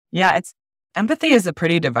Yeah, empathy is a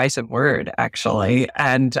pretty divisive word, actually.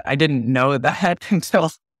 And I didn't know that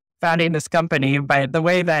until founding this company. But the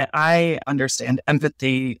way that I understand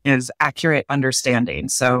empathy is accurate understanding.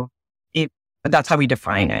 So that's how we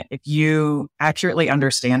define it. If you accurately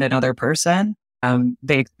understand another person,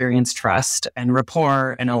 they experience trust and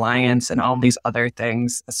rapport and alliance and all these other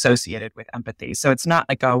things associated with empathy. So it's not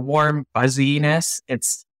like a warm fuzziness.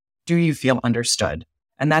 It's, do you feel understood?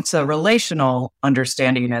 And that's a relational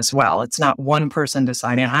understanding as well. It's not one person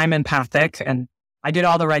deciding I'm empathic and I did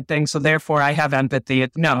all the right things, so therefore I have empathy.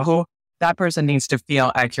 No, that person needs to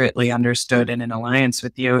feel accurately understood and in alliance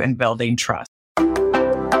with you and building trust.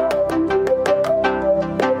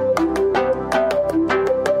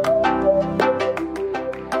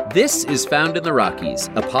 This is Found in the Rockies,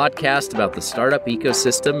 a podcast about the startup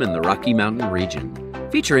ecosystem in the Rocky Mountain region,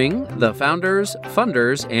 featuring the founders,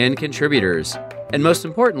 funders, and contributors, and most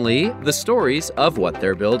importantly, the stories of what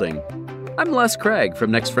they're building. I'm Les Craig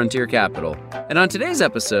from Next Frontier Capital, and on today's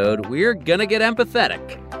episode, we're gonna get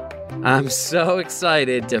empathetic. I'm so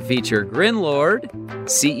excited to feature Grin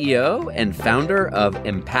CEO and founder of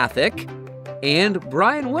Empathic, and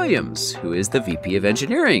Brian Williams, who is the VP of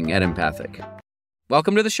Engineering at Empathic.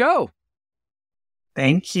 Welcome to the show.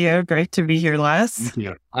 Thank you. Great to be here, Les. Thank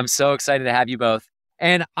you. I'm so excited to have you both.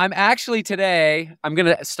 And I'm actually today, I'm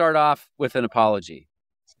going to start off with an apology.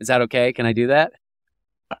 Is that okay? Can I do that?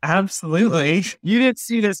 Absolutely. You didn't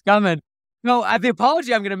see this coming. No, the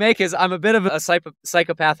apology I'm going to make is I'm a bit of a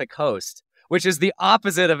psychopathic host, which is the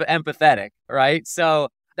opposite of empathetic, right? So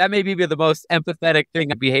that may be the most empathetic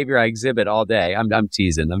behavior I exhibit all day. I'm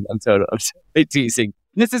teasing. I'm totally teasing.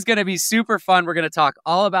 This is going to be super fun. We're going to talk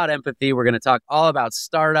all about empathy. We're going to talk all about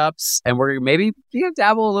startups, and we're maybe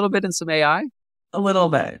dabble a little bit in some AI. A little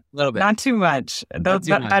bit. Not too much.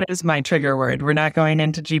 That is my trigger word. We're not going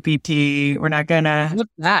into GPT. We're not going to...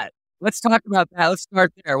 What's that? Let's talk about that. Let's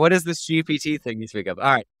start there. What is this GPT thing you speak of?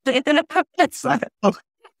 All right.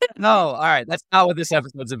 No, all right. That's not what this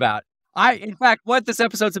episode's about. In fact, what this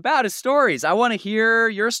episode's about is stories. I want to hear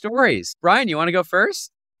your stories. Brian, you want to go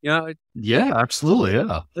first? Yeah, absolutely.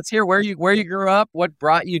 Yeah. Let's hear where you grew up. What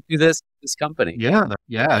brought you to this company? Yeah.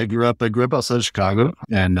 I grew up outside of Chicago,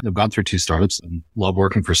 and I've gone through 2 startups and love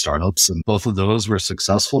working for startups. And both of those were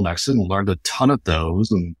successful. And I learned a ton of those.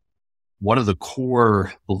 And one of the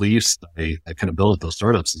core beliefs that I kind of built at those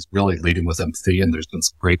startups is really leading with empathy. And there's been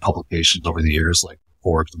some great publications over the years, like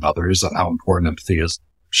Forbes and others, on how important empathy is to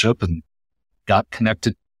leadership. And got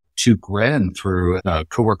connected to Grin through a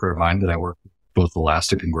coworker of mine that I work with, both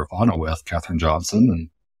Elastic and Grafana with, Katherine Johnson.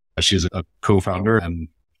 And she's a co-founder, and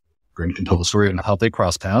Grin can tell the story on how they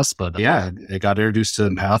crossed paths. But yeah, I got introduced to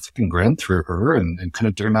Empathic and Grin through her, and kind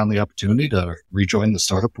of turned on the opportunity to rejoin the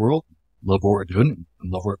startup world. Love what we're doing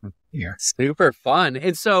and love working here. Super fun.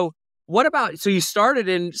 And so you started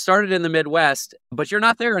in the Midwest, but you're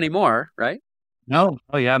not there anymore, right? No.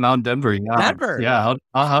 Oh, yeah. I'm out in Denver. Yeah. Denver? Yeah.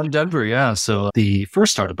 Out in Denver. Yeah. So the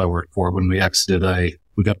first startup I worked for, when we exited,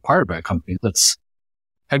 we got acquired by a company that's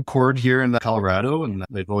headquartered here in Colorado, and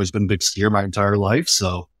they've always been a big skier my entire life.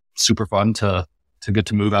 So super fun to get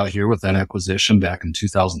to move out here with that acquisition back in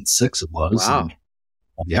 2006 it was. Wow. And,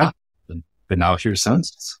 yeah. Been out here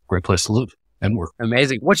since. It's a great place to live and work.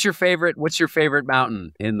 Amazing. What's your favorite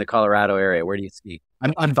mountain in the Colorado area? Where do you ski?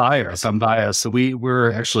 I'm biased. So we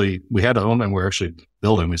had a home and we're actually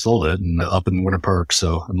building. We sold it and up in Winter Park.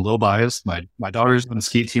 So I'm a little biased. My daughter's on the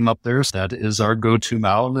ski team up there. So that is our go-to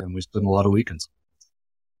mountain, and we spend a lot of weekends.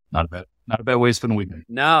 Not a bad way to spend a weekend.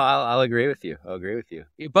 No, I'll agree with you.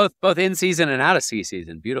 Both in season and out of ski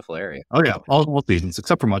season. Beautiful area. Oh yeah, all seasons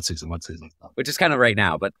except for mud season. Which is kind of right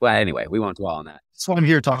now. But anyway, we won't dwell on that. That's why I'm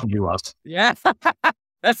here talking to you, Wes. Yeah.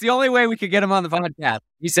 That's the only way we could get him on the podcast.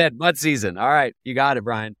 He said mud season. All right. You got it,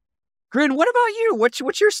 Brian. Grin, what about you?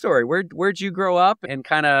 What's your story? Where'd you grow up, and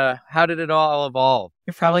kind of how did it all evolve?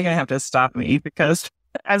 You're probably going to have to stop me, because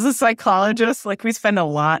as a psychologist, we spend a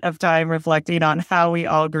lot of time reflecting on how we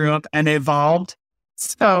all grew up and evolved.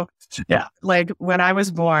 So yeah, when I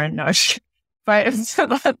was born, no,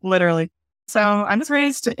 but literally. So I was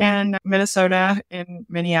raised in Minnesota, in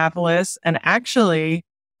Minneapolis, and actually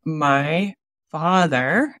my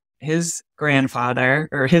father, his grandfather,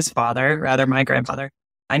 or his father, rather, my grandfather,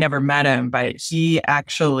 I never met him, but he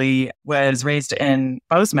actually was raised in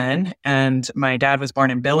Bozeman, and my dad was born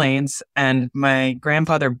in Billings, and my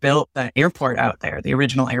grandfather built the airport out there, the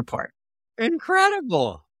original airport.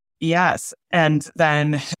 Incredible. Yes. And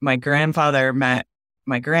then my grandfather met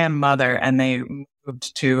my grandmother, and they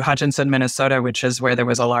moved to Hutchinson, Minnesota, which is where there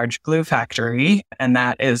was a large glue factory, and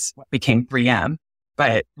that is what became 3M.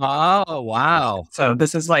 But oh, wow. so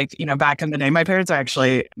this is like, back in the day, my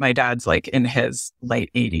dad's like in his late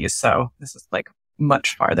 80s. So this is like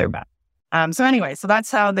much farther back. So anyway, so that's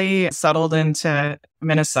how they settled into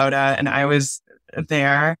Minnesota. And I was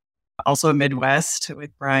there, also Midwest with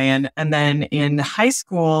Brian. And then in high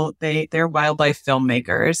school, they're wildlife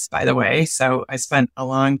filmmakers, by the way. So I spent a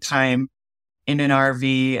long time in an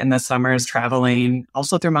RV in the summers traveling,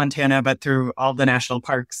 also through Montana, but through all the national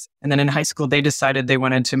parks. And then in high school, they decided they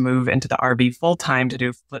wanted to move into the RV full time to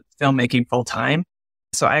do filmmaking full time.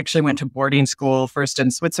 So I actually went to boarding school, first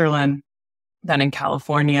in Switzerland, then in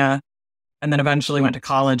California, and then eventually went to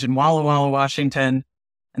college in Walla Walla, Washington.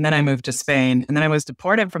 And then I moved to Spain. And then I was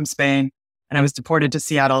deported from Spain and I was deported to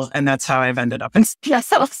Seattle. And that's how I've ended up in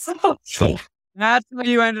Seattle. So That's how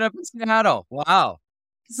you ended up in Seattle. Wow.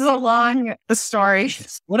 this is a long story.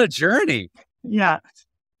 What a journey. Yeah.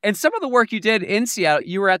 And some of the work you did in Seattle,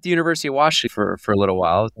 you were at the University of Washington for a little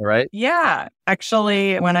while, right? Yeah.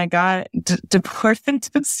 Actually, when I got deported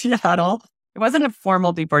to Seattle, it wasn't a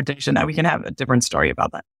formal deportation. We can have a different story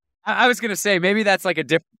about that. I was going to say, maybe that's like a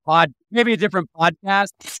different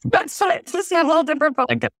podcast. That's what it's just a whole different.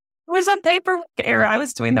 It was a paperwork error. I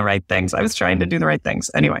was doing the right things. I was trying to do the right things.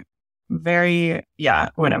 Anyway,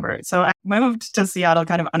 whatever. So I moved to Seattle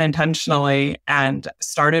kind of unintentionally and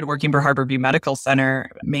started working for Harborview Medical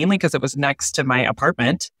Center, mainly because it was next to my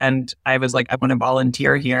apartment. And I was like, I want to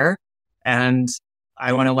volunteer here and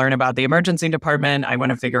I want to learn about the emergency department. I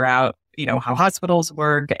want to figure out, how hospitals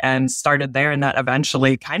work, and started there. And that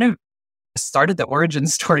eventually kind of started the origin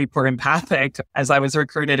story for Empathic, as I was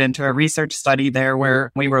recruited into a research study there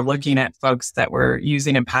where we were looking at folks that were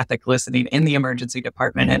using empathic listening in the emergency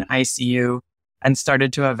department and ICU, and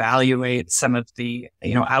started to evaluate some of the,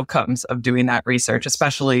 outcomes of doing that research,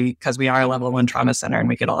 especially because we are a level 1 trauma center and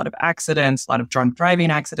we get a lot of accidents, a lot of drunk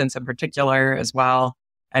driving accidents in particular as well,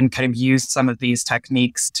 and kind of used some of these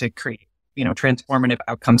techniques to create, transformative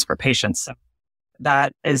outcomes for patients. So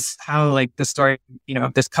that is how the story,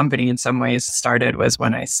 of this company in some ways started, was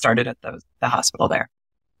when I started at the hospital there.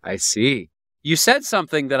 I see. You said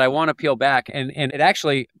something that I want to peel back, and it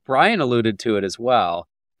actually, Brian alluded to it as well,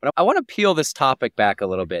 but I want to peel this topic back a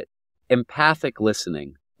little bit. Empathic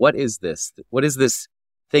listening. What is this? What is this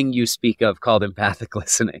thing you speak of called empathic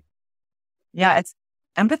listening? Yeah,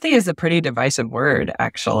 empathy is a pretty divisive word,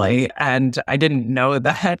 actually. And I didn't know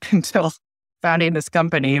that until founding this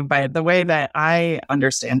company. But the way that I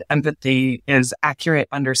understand empathy is accurate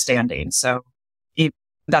understanding. So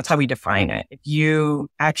that's how we define it. If you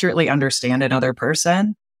accurately understand another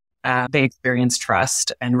person, they experience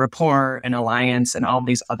trust and rapport and alliance and all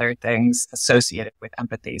these other things associated with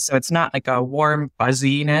empathy. So it's not like a warm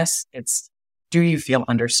fuzziness. It's, do you feel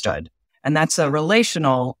understood? And that's a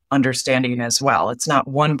relational understanding as well. It's not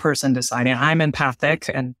one person deciding I'm empathic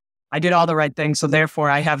and I did all the right things, so therefore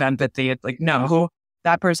I have empathy. It's like, no,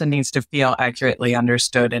 that person needs to feel accurately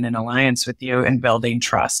understood and in alliance with you and building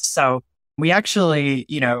trust. So we actually,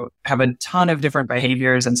 have a ton of different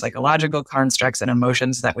behaviors and psychological constructs and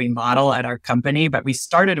emotions that we model at our company. But we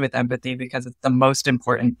started with empathy because it's the most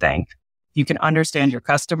important thing. You can understand your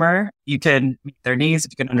customer, you can meet their needs,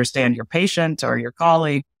 if you can understand your patient or your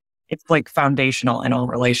colleague. It's foundational in all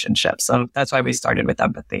relationships. So that's why we started with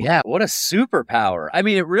empathy. Yeah, what a superpower. I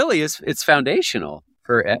mean, it really is. It's foundational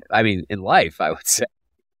in life, I would say.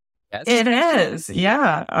 Yes. It is.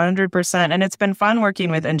 Yeah, 100%. And it's been fun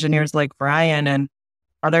working with engineers like Brian and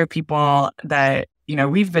other people that,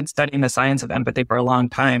 we've been studying the science of empathy for a long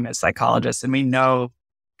time as psychologists. And we know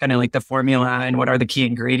kind of the formula and what are the key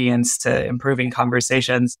ingredients to improving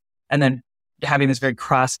conversations. And then having this very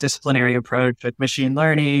cross-disciplinary approach with machine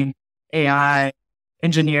learning, AI,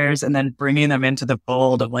 engineers, and then bringing them into the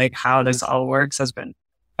fold of how this all works has been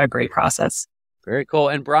a great process. Very cool.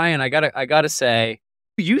 And Brian, I gotta say,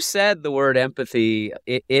 you said the word empathy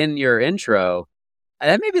in your intro.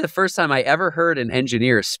 That may be the first time I ever heard an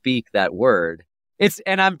engineer speak that word.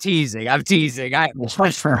 And I'm teasing. But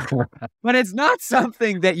it's not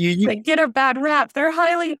something that They get a bad rap. They're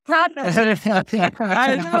highly proud of it.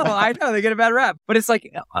 I know. They get a bad rap. But it's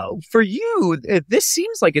for you, this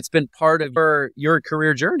seems like it's been part of your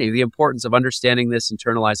career journey, the importance of understanding this,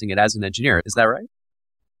 internalizing it as an engineer. Is that right?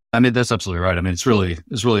 I mean, that's absolutely right. I mean, it's really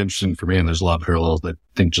interesting for me. And there's a lot of parallels that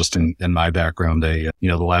I think just in my background, the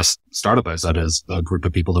last startup I said is a group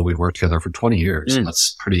of people that we've worked together for 20 years. And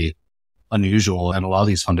that's pretty unusual. And a lot of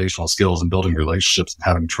these foundational skills and building relationships and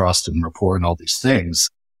having trust and rapport and all these things,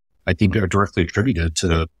 I think are directly attributed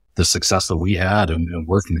to the success that we had and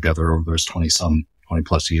working together over those 20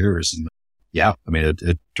 plus years. And yeah, I mean,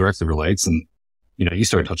 it directly relates. And, you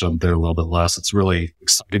started to touch on it there a little bit less. It's really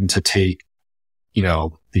exciting to take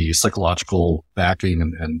the psychological backing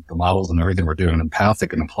and the models and everything we're doing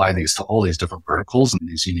empathic and apply these to all these different verticals in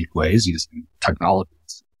these unique ways using technology.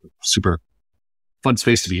 It's super fun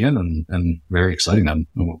space to be in and very exciting on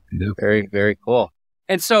what we do. Very, very cool.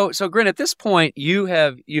 And so Grin, at this point,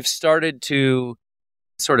 you've started to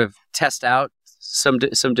sort of test out some of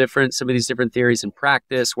these different theories in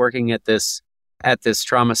practice, working at this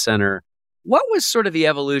trauma center. What was sort of the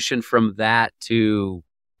evolution from that to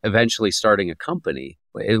eventually starting a company?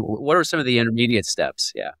 What are some of the intermediate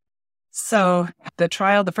steps? Yeah. So the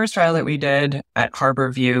first trial that we did at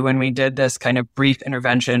Harborview, when we did this kind of brief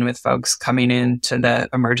intervention with folks coming into the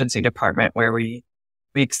emergency department, where we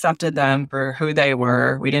accepted them for who they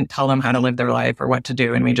were. We didn't tell them how to live their life or what to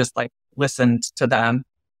do. And we just listened to them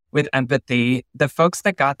with empathy. The folks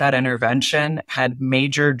that got that intervention had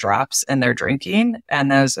major drops in their drinking,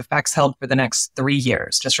 and those effects held for the next 3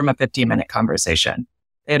 years, just from a 15-minute conversation.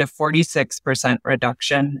 They had a 46%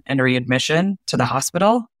 reduction in readmission to the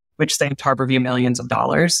hospital, which saved Harborview millions of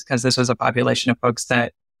dollars, because this was a population of folks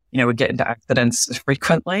that, would get into accidents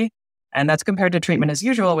frequently. And that's compared to treatment as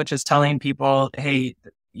usual, which is telling people, hey,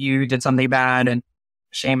 you did something bad and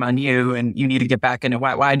shame on you, and you need to get back into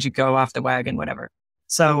why'd you go off the wagon, whatever.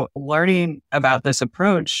 So learning about this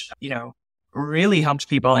approach, really helped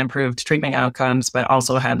people improve treatment outcomes, but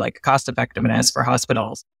also had cost effectiveness for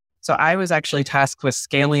hospitals. So I was actually tasked with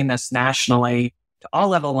scaling this nationally to all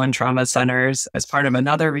level 1 trauma centers as part of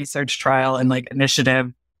another research trial and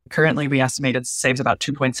initiative. Currently, we estimate it saves about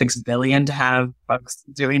 $2.6 billion to have folks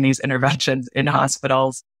doing these interventions in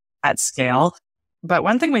hospitals at scale. But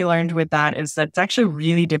one thing we learned with that is that it's actually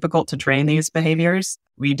really difficult to train these behaviors.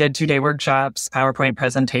 We did 2-day workshops, PowerPoint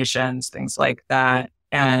presentations, things like that,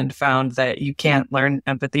 and found that you can't learn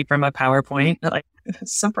empathy from a PowerPoint.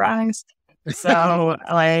 Surprise. So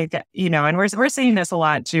and we're seeing this a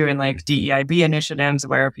lot too in DEIB initiatives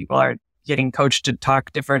where people are getting coached to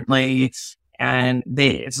talk differently. And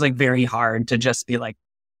it's very hard to just be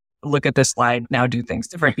look at this slide, now do things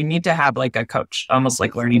different. You need to have a coach, almost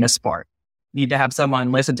like learning a sport. You need to have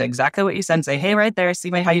someone listen to exactly what you said and say, hey, right there, see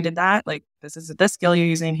how you did that? This is the skill you're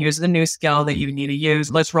using. Here's the new skill that you need to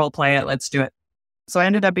use. Let's role play it. Let's do it. So I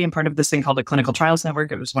ended up being part of this thing called the Clinical Trials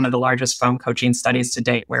Network. It was one of the largest phone coaching studies to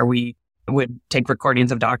date, where we would take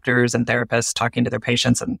recordings of doctors and therapists talking to their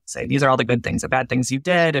patients and say, these are all the good things, the bad things you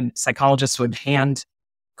did. And psychologists would hand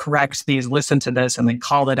correct these, listen to this, and then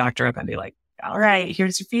call the doctor up and be like, all right,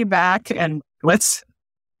 here's your feedback. And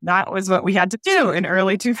that was what we had to do in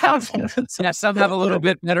early 2000s. Yeah, some have a little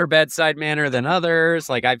bit better bedside manner than others.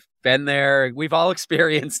 I've been there. We've all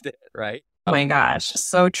experienced it, right? Oh my gosh,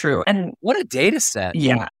 so true. And what a data set.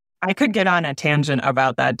 Yeah, I could get on a tangent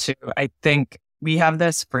about that too. I think we have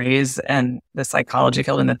this phrase in the psychology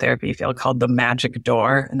field and the therapy field called the magic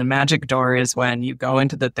door. And the magic door is when you go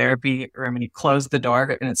into the therapy room and you close the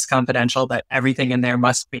door and it's confidential, that everything in there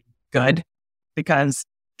must be good, because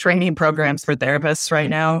training programs for therapists right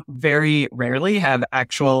now very rarely have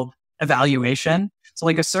actual evaluation. So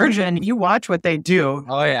a surgeon, you watch what they do.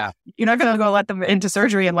 Oh, yeah. You're not going to go let them into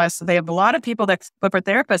surgery unless they have a lot of people but for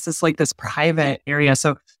therapists, it's this private area.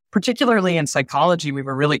 So particularly in psychology, we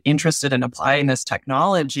were really interested in applying this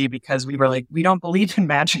technology because we were we don't believe in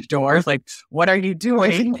magic doors. What are you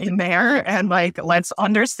doing in there? And let's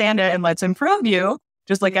understand it and let's improve you,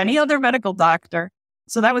 just like any other medical doctor.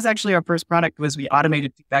 So that was actually our first product, was we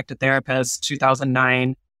automated feedback to therapists,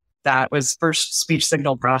 2009. That was first speech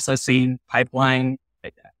signal processing pipeline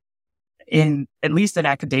in, at least in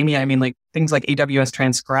academia. I mean, things like AWS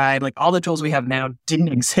Transcribe, all the tools we have now didn't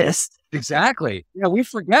exist. Exactly. Yeah, we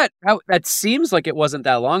forget how that seems like it wasn't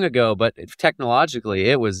that long ago, but technologically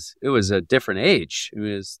it was a different age. It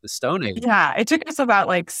was the Stone Age. Yeah, it took us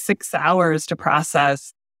about 6 hours to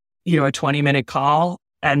process, a 20-minute call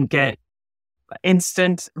and get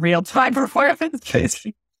instant real-time performance.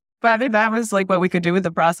 But I think that was what we could do with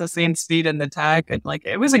the processing speed and the tech. And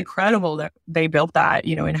it was incredible that they built that,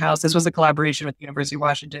 in-house. This was a collaboration with University of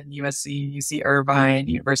Washington, USC, UC Irvine,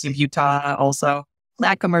 University of Utah also.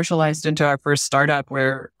 That commercialized into our first startup,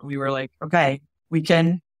 where we were okay, we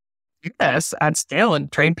can do this at scale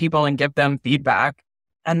and train people and give them feedback.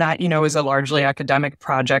 And that, is a largely academic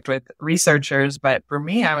project with researchers. But for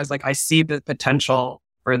me, I was I see the potential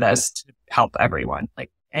for this to help everyone.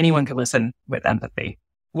 Anyone could listen with empathy.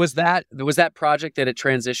 Was that project that it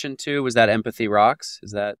transitioned to? Was that Empathy Rocks?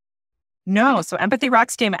 Is that? No. So Empathy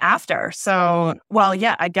Rocks came after. So, well,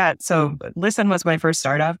 yeah, I get. So Listen was my first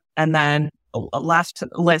startup. And then last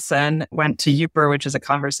Listen went to Uper, which is a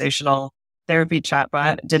conversational therapy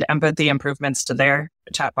chatbot, did empathy improvements to their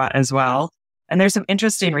chatbot as well. And there's some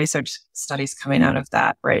interesting research studies coming out of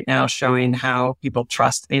that right now showing how people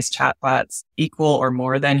trust these chatbots equal or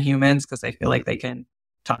more than humans because they feel like they can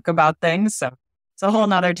talk about things. So it's a whole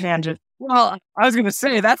nother tangent. Well, I was going to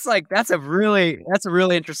say that's a really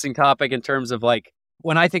interesting topic in terms of like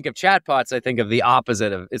when I think of chatbots, I think of the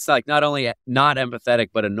opposite of it's like not only not empathetic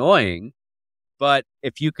but annoying. But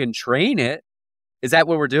if you can train it, is that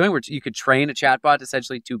what we're doing? Where you could train a chatbot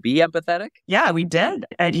essentially to be empathetic? Yeah, we did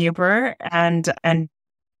at Uber, and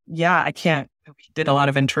yeah, we did a lot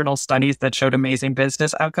of internal studies that showed amazing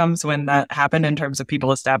business outcomes when that happened in terms of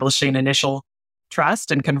people establishing initial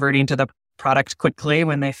trust and converting to the product quickly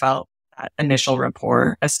when they felt that initial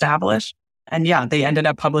rapport established. And yeah, they ended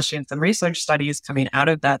up publishing some research studies coming out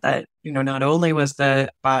of that, not only was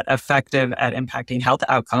the bot effective at impacting health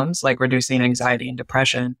outcomes, like reducing anxiety and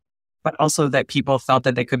depression, but also that people felt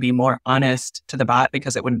that they could be more honest to the bot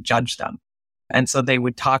because it wouldn't judge them. And so they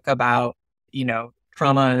would talk about,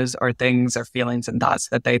 traumas or things or feelings and thoughts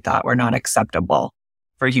that they thought were not acceptable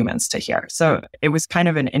for humans to hear. So it was kind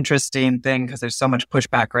of an interesting thing because there's so much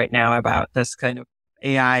pushback right now about this kind of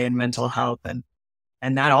AI and mental health. And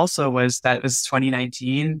that was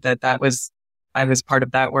 2019 I was part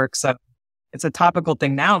of that work. So it's a topical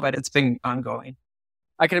thing now, but it's been ongoing.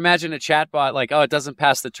 I can imagine a chatbot like, oh, it doesn't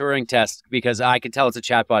pass the Turing test because I can tell it's a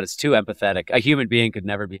chatbot. It's too empathetic. A human being could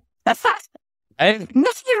never be. That's not.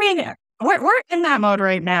 We're in that mode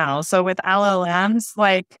right now. So with LLMs,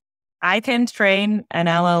 like I can train an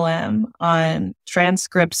LLM on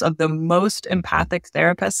transcripts of the most empathic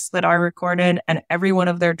therapists that are recorded and every one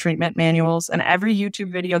of their treatment manuals and every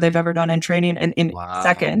YouTube video they've ever done in training in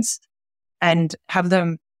seconds and have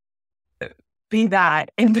them be that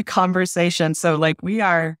in the conversation. So like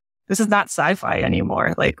this is not sci-fi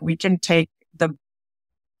anymore. Like we can take the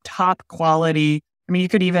top quality. I mean, you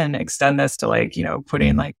could even extend this to like,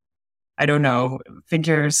 putting like, I don't know,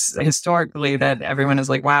 figures historically that everyone is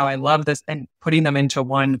like, wow, I love this, and putting them into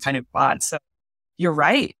one kind of bot. So you're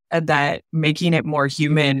right that making it more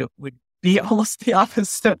human would be almost the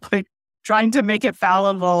opposite, like trying to make it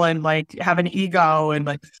fallible and like have an ego and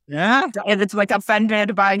like, yeah, and it's like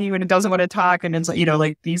offended by you and it doesn't want to talk. And it's like,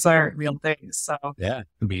 like these are real things. So yeah,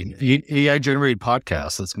 I mean, AI generated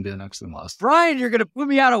podcasts. That's going to be the next thing. Brian, you're going to put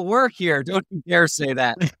me out of work here. Don't you dare say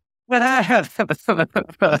that. But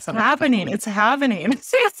it's happening. It's happening.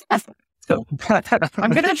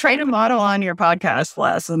 I'm going to train a model on your podcast,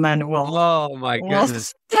 Les, and then we'll. Oh my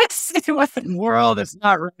goodness! The world is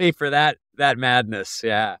not ready for that madness.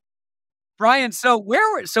 Yeah, Brian. So where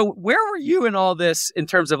were you in all this in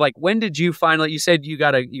terms of like when did you finally? You said you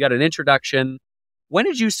got an introduction. When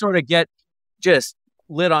did you sort of get just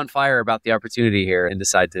lit on fire about the opportunity here and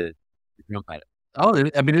decide to jump at it? Oh,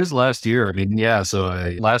 I mean, it was last year. I mean, yeah. So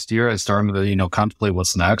last year I started to, contemplate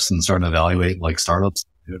what's next and starting to evaluate like startups.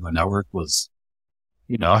 My network was,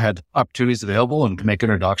 I had opportunities available and make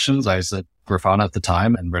introductions. I said, were found at the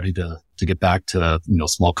time and ready to get back to,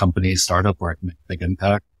 small companies, startup where I can make a big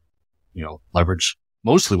impact, leverage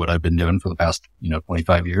mostly what I've been doing for the past,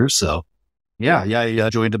 25 years. So yeah. I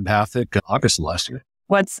joined Empathic August of last year.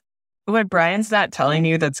 What Brian's not telling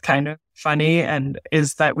you that's kind of funny and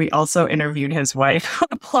is that we also interviewed his wife who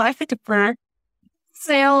applied for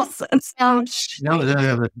sales and sound. So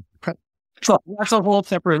that's a whole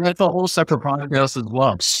separate podcast as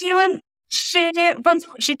well.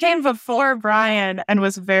 She came before Brian and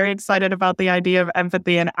was very excited about the idea of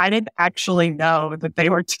empathy. And I didn't actually know that they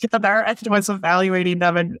were together and was evaluating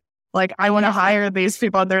them. And like, I want to hire these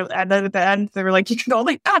people. And then at the end, they were like, you can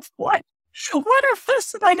only ask what if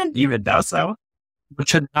this? And I didn't even know. So,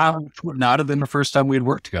 which would not have been the first time we'd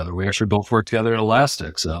worked together. We actually both worked together at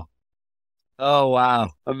Elastic. So, oh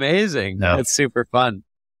wow, amazing! Yeah. That's super fun.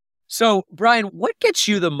 So, Brian, what gets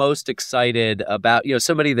you the most excited about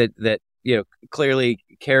somebody that clearly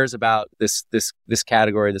cares about this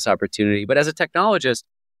category, this opportunity? But as a technologist,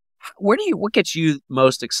 what gets you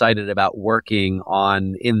most excited about working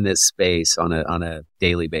in this space on a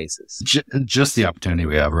daily basis? Just the opportunity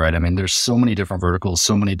we have, right? I mean, there's so many different verticals,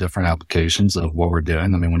 so many different applications of what we're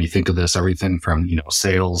doing. I mean, when you think of this, everything from,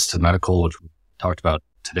 sales to medical, which we talked about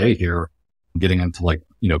today here, getting into like,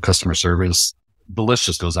 customer service, the list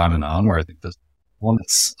just goes on and on, where I think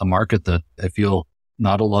it's a market that I feel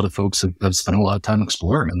not a lot of folks have spent a lot of time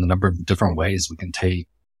exploring, and the number of different ways we can take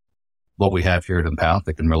what we have here at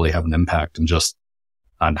Empathic and really have an impact and just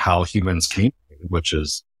on how humans came, which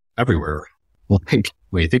is everywhere. Well,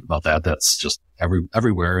 when you think about that, that's just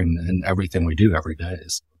everywhere and everything we do every day.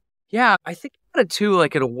 Yeah, I think about it too,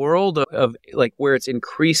 like in a world of like where it's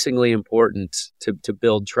increasingly important to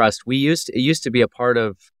build trust. It used to be a part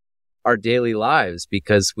of our daily lives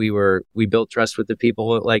because we built trust with the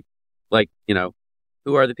people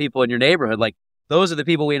who are the people in your neighborhood. Like those are the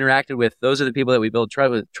people we interacted with. Those are the people that we build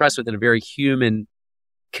trust with in a very human,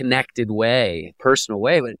 connected way, personal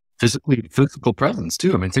way. But physical presence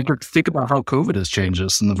too. I mean, think about how COVID has changed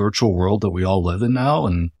us in the virtual world that we all live in now.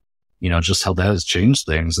 And, just how that has changed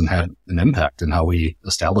things and had an impact in how we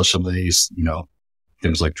establish some of these,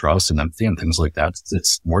 things like trust and empathy and things like that.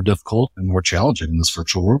 It's more difficult and more challenging in this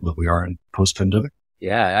virtual world that we are in post-pandemic.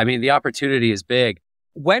 Yeah. I mean, the opportunity is big.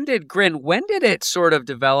 When did it sort of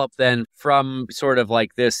develop then from sort of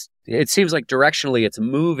like this? It seems like directionally it's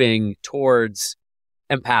moving towards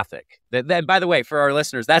empathic. Then, by the way, for our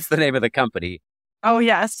listeners, that's the name of the company. Oh,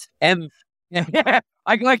 yes.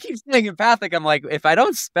 I keep saying empathic. I'm like, if I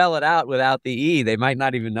don't spell it out without the E, they might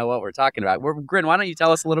not even know what we're talking about. Grin, why don't you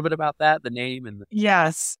tell us a little bit about that, the name?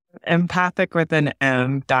 Yes, empathic with an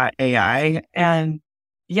M.ai. And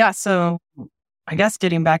yeah, so I guess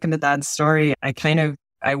getting back into that story,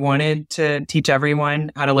 I wanted to teach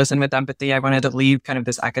everyone how to listen with empathy. I wanted to leave kind of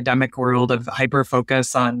this academic world of hyper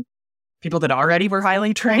focus on people that already were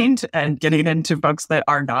highly trained and getting into folks that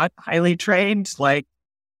are not highly trained, like,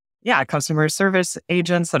 customer service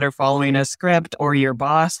agents that are following a script, or your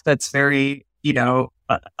boss that's very,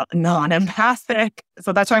 non-empathic.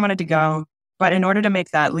 So that's where I wanted to go. But in order to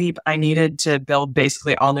make that leap, I needed to build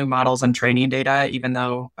basically all new models and training data, even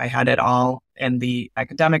though I had it all in the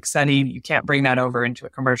academic setting. You can't bring that over into a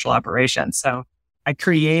commercial operation. So I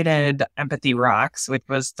created Empathy Rocks, which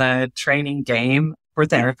was the training game for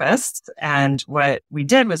therapists. And what we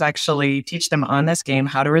did was actually teach them on this game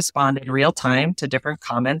how to respond in real time to different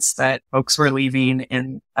comments that folks were leaving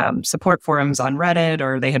in support forums on Reddit,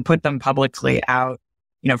 or they had put them publicly out,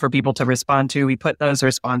 for people to respond to. We put those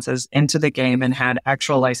responses into the game and had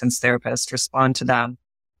actual licensed therapists respond to them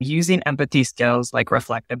using empathy skills like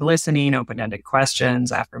reflective listening, open-ended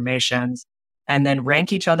questions, affirmations, and then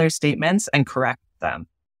rank each other's statements and correct them.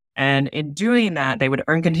 And in doing that, they would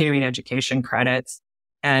earn continuing education credits.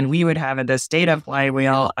 And we would have this data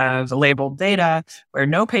flywheel of labeled data where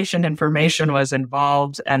no patient information was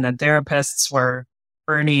involved, and the therapists were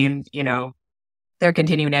earning, their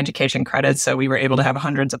continuing education credits. So we were able to have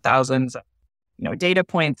hundreds of thousands of, data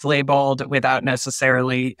points labeled without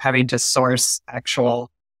necessarily having to source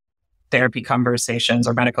actual therapy conversations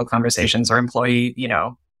or medical conversations or employee,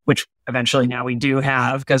 which eventually now we do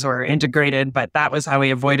have because we're integrated. But that was how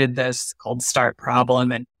we avoided this cold start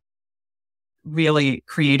problem and really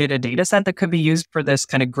created a data set that could be used for this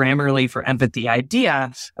kind of Grammarly for empathy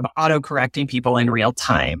idea of auto-correcting people in real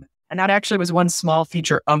time. And that actually was one small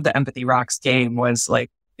feature of the Empathy Rocks game, was like,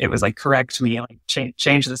 it was like, correct me, like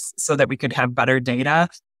change this so that we could have better data.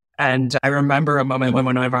 And I remember a moment when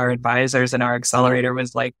one of our advisors in our accelerator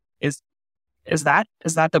was like, is that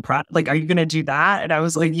the product? Like, are you going to do that? And I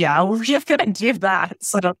was like, yeah, we're just going to do that.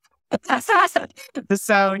 So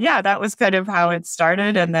yeah, that was kind of how it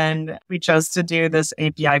started. And then we chose to do this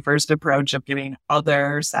API first approach of giving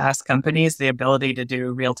other SaaS companies the ability to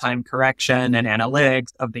do real-time correction and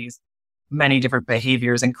analytics of these many different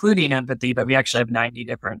behaviors, including empathy. But we actually have 90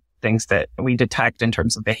 different things that we detect in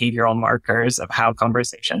terms of behavioral markers of how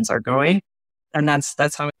conversations are going. And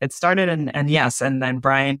that's how it started. And yes, and then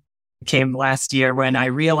Brian came last year when I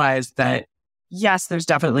realized that, yes, there's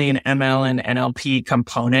definitely an ML and NLP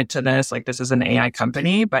component to this. Like, this is an AI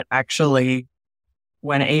company, but actually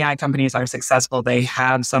when AI companies are successful, they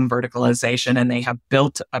have some verticalization and they have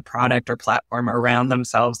built a product or platform around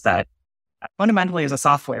themselves that fundamentally is a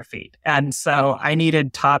software feed. And so I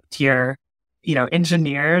needed top tier,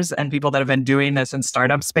 engineers and people that have been doing this in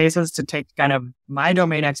startup spaces to take kind of my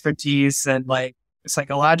domain expertise and like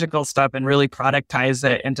psychological stuff and really productize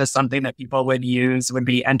it into something that people would use, would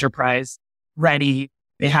be enterprise ready.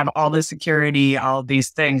 They have all the security, all of these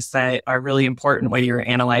things that are really important when you're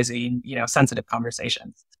analyzing, sensitive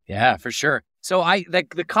conversations. Yeah, for sure. So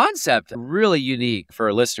the concept really unique for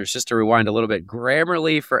our listeners, just to rewind a little bit,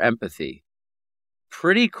 Grammarly for empathy.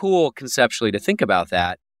 Pretty cool conceptually to think about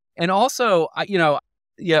that. And also,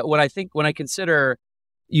 when I consider,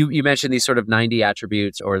 you mentioned these sort of 90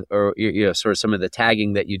 attributes or sort of some of the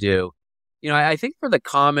tagging that you do, I think for the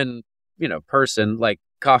common, person like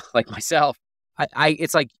myself, I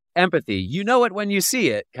it's like empathy. You know it when you see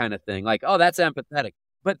it, kind of thing. Like, oh, that's empathetic.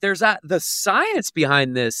 But the science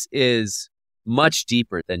behind this is much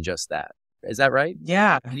deeper than just that. Is that right?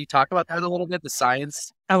 Yeah. Can you talk about that a little bit, the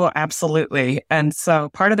science? Oh, absolutely. And so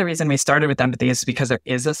part of the reason we started with empathy is because there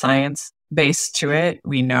is a science base to it.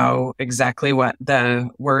 We know exactly what the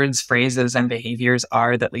words, phrases, and behaviors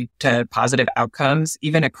are that lead to positive outcomes,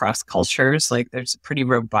 even across cultures. Like there's pretty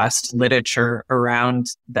robust literature around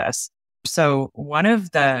this. So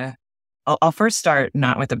I'll first start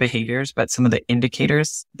not with the behaviors, but some of the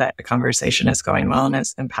indicators that a conversation is going well and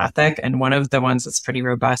is empathic. And one of the ones that's pretty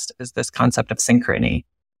robust is this concept of synchrony.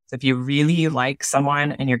 So if you really like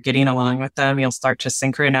someone and you're getting along with them, you'll start to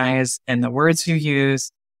synchronize in the words you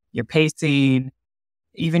use, your pacing,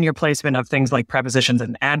 even your placement of things like prepositions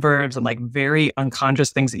and adverbs and like very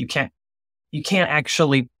unconscious things that you can't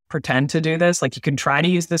actually pretend to do this. Like you can try to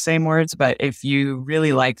use the same words, but if you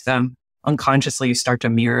really like them, unconsciously you start to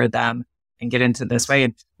mirror them and get into this way.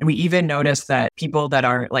 And we even notice that people that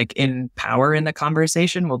are like in power in the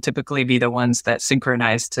conversation will typically be the ones that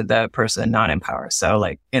synchronize to the person not in power. So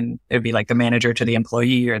like it'd be like the manager to the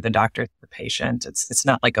employee or the doctor to the patient. It's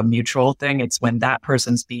not like a mutual thing. It's when that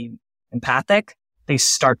person's being empathic, they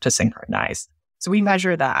start to synchronize. So we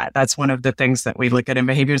measure that. That's one of the things that we look at in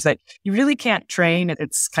behaviors that you really can't train.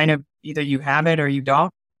 It's kind of either you have it or you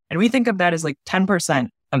don't. And we think of that as like 10%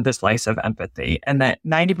 of the slice of empathy, and that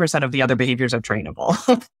 90% of the other behaviors are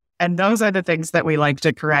trainable. And those are the things that we like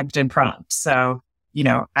to correct in prompts. So,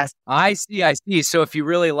 as I see. So if you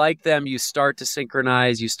really like them, you start to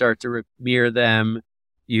synchronize, you start to mirror them.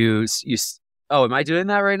 Oh, am I doing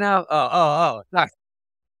that right now? Oh.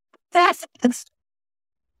 That's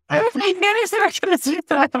I was like, man, is there going to do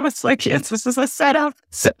that? I was like, yes, this is a setup.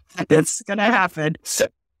 So it's going to happen. So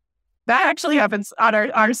that actually happens on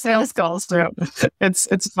our sales calls too.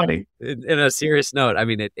 It's funny. In a serious note, I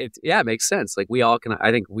mean, it makes sense. Like we all can,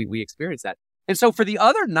 I think we experience that. And so for the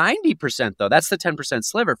other 90%, though, that's the 10%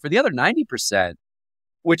 sliver. For the other 90%,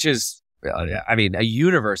 which is, I mean, a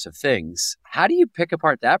universe of things, how do you pick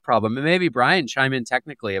apart that problem? And maybe Brian chime in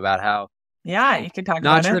technically about how. Yeah, you can talk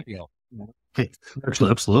about it. Not trivial.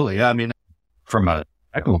 Absolutely. Yeah. I mean, from a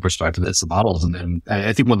technical perspective, it's the models. And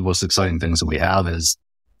I think one of the most exciting things that we have is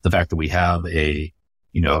the fact that we have a,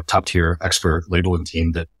 top tier expert labeling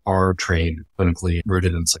team that are trained clinically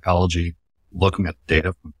rooted in psychology, looking at the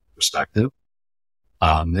data from perspective.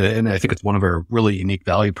 And I think it's one of our really unique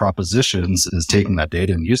value propositions is taking that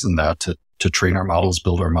data and using that to train our models,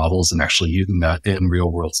 build our models, and actually using that in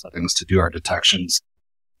real world settings to do our detections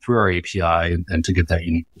through our API and to get that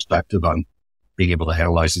unique perspective on being able to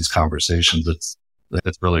analyze these conversations.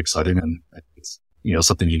 It's really exciting. And it's,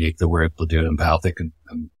 something unique that we're able to do empathic and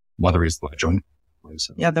one of the reasons why I joined.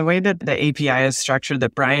 So. Yeah, the way that the API is structured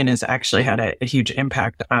that Brian has actually had a huge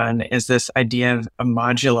impact on is this idea of a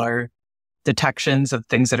modular detections of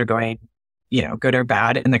things that are going, good or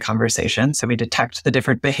bad in the conversation. So we detect the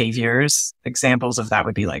different behaviors. Examples of that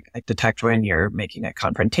would be like, I detect when you're making a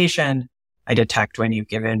confrontation. I detect when you've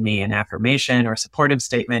given me an affirmation or supportive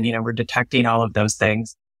statement. We're detecting all of those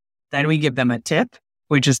things. Then we give them a tip,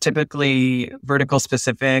 which is typically vertical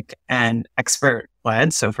specific and expert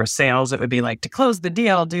led. So for sales, it would be like, to close the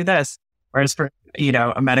deal, do this. Whereas for,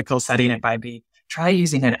 a medical setting, it might be try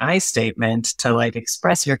using an I statement to like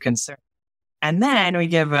express your concern. And then we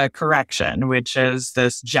give a correction, which is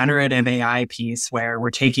this generative AI piece where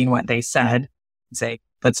we're taking what they said and say,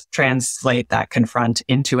 let's translate that confront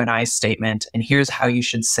into an I statement. And here's how you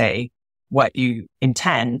should say what you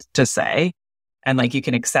intend to say. And like you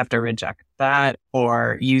can accept or reject that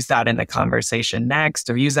or use that in the conversation next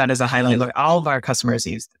or use that as a highlight. Look, all of our customers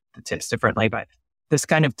use the tips differently, but this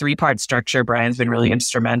kind of 3-part structure, Brian's been really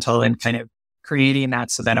instrumental in kind of creating that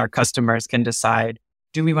so that our customers can decide,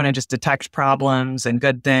 do we want to just detect problems and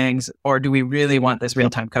good things, or do we really want this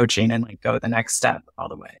real-time coaching and like go the next step all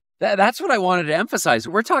the way? That's what I wanted to emphasize.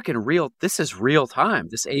 We're talking this is real time.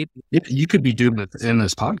 You could be doing it in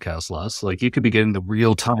this podcast, Les. Like you could be getting the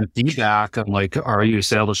real time feedback on like, are you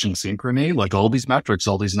establishing synchrony? Like all these metrics,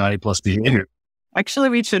 all these 90+ behavior. Actually,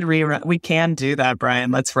 we should we can do that,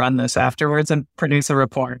 Brian. Let's run this afterwards and produce a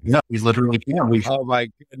report. Yeah, we literally can. Oh my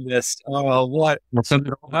goodness. Oh, what? We'll send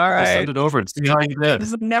it over. All right. We'll send it over and see how you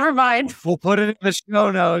did. Never mind. We'll put it in the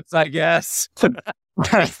show notes, I guess. It'll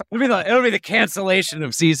be the cancellation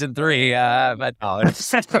of season 3. But no,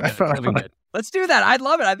 it'll be good. Let's do that. I'd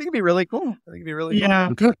love it. I think it'd be really cool. Yeah.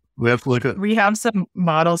 Okay. We have to look at. We have some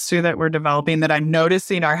models too that we're developing that I'm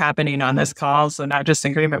noticing are happening on this call. So not just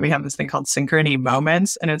synchrony, but we have this thing called synchrony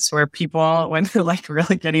moments. And it's where people, when they're like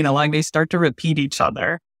really getting along, they start to repeat each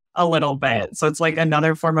other a little bit. So it's like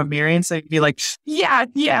another form of mirroring. So you'd be like, yeah,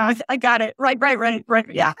 I got it. Right.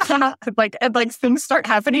 Yeah. and things start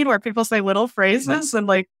happening where people say little phrases and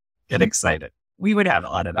like get excited. We would have a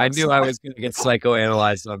lot of that. I knew I was going to get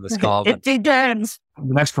psychoanalyzed on this call. It begins.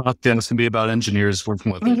 The next podcast is going to be about engineers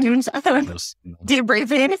working with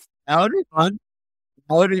debriefing. That would be fun.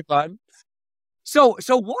 That would be fun. So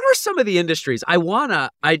what are some of the industries?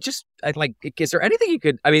 Is there anything you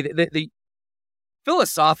could, the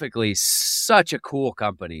philosophically such a cool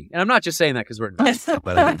company. And I'm not just saying that because we're investing,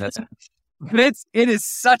 but I think it is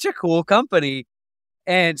such a cool company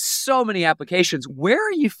and so many applications. Where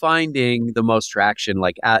are you finding the most traction?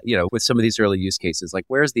 With some of these early use cases, like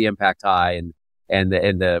where's the impact high and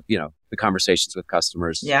the conversations with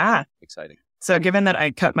customers? Yeah. Exciting. So given that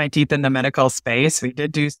I cut my teeth in the medical space, we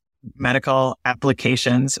did do medical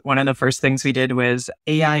applications. One of the first things we did was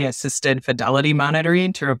AI-assisted fidelity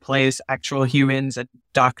monitoring to replace actual humans and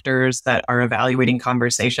doctors that are evaluating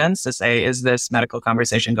conversations to say, is this medical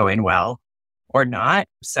conversation going well or not?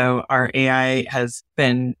 So our AI has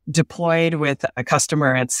been deployed with a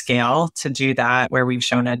customer at scale to do that, where we've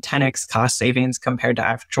shown a 10x cost savings compared to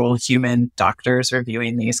actual human doctors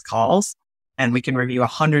reviewing these calls. And we can review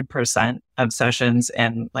 100% of sessions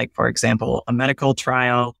in, like, for example, a medical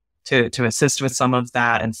trial to assist with some of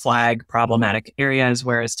that and flag problematic areas,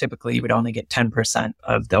 whereas typically you would only get 10%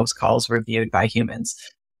 of those calls reviewed by humans.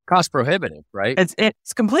 Cost prohibitive, right?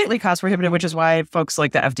 It's completely cost prohibitive, which is why folks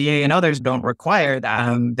like the FDA and others don't require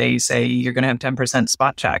that. They say you're going to have 10%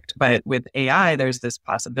 spot checked. But with AI, there's this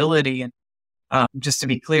possibility. And just to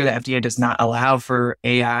be clear, the FDA does not allow for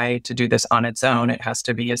AI to do this on its own. It has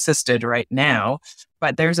to be assisted right now.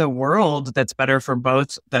 But there's a world that's better for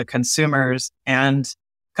both the consumers and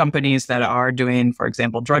companies that are doing, for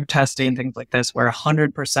example, drug testing, things like this, where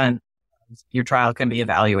 100% of your trial can be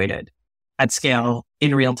evaluated at scale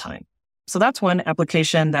in real time. So that's one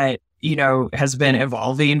application that, has been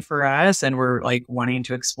evolving for us, and we're wanting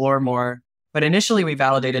to explore more. But initially we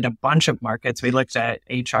validated a bunch of markets. We looked at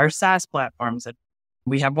HR SaaS platforms. And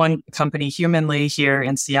we have one company, Humanly, here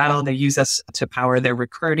in Seattle. They use us to power their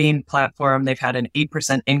recruiting platform. They've had an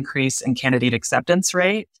 8% increase in candidate acceptance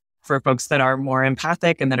rate for folks that are more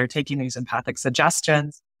empathic and that are taking these empathic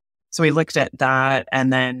suggestions. So we looked at that.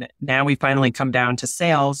 And then now we finally come down to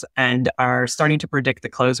sales and are starting to predict the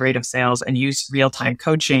close rate of sales and use real-time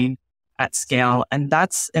coaching at scale. And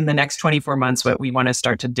that's in the next 24 months, what we want to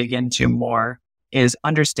start to dig into more is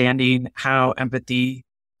understanding how empathy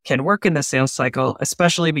can work in the sales cycle,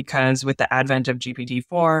 especially because with the advent of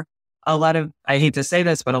GPT-4, I hate to say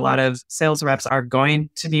this, but a lot of sales reps are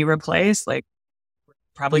going to be replaced.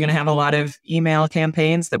 Probably going to have a lot of email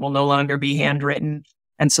campaigns that will no longer be handwritten.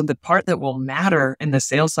 And so the part that will matter in the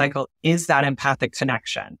sales cycle is that empathic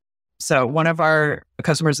connection. So one of our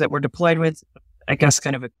customers that we're deployed with, I guess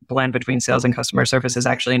kind of a blend between sales and customer service, is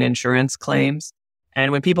actually in insurance claims.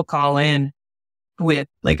 And when people call in with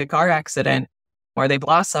a car accident or they've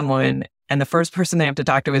lost someone and the first person they have to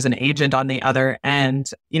talk to is an agent on the other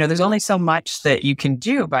end, there's only so much that you can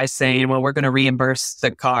do by saying, well, we're going to reimburse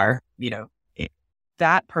the car.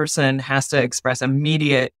 That person has to express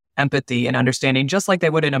immediate empathy and understanding, just like they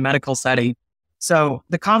would in a medical setting. So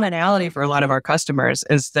the commonality for a lot of our customers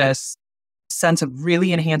is this sense of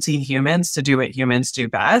really enhancing humans to do what humans do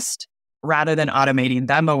best, rather than automating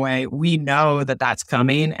them away. We know that that's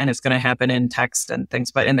coming and it's going to happen in text and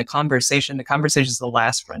things, but in the conversation is the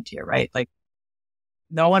last frontier, right?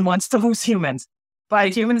 No one wants to lose humans.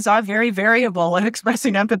 But humans are very variable in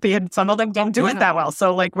expressing empathy, and some of them don't do it that well.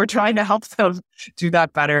 So we're trying to help them do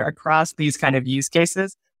that better across these kind of use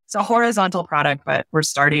cases. It's a horizontal product, but we're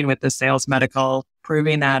starting with the sales medical,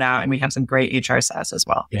 proving that out. And we have some great HR SaaS as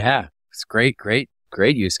well. Yeah, it's great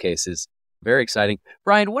use cases. Very exciting.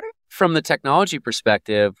 Brian, from the technology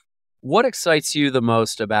perspective, what excites you the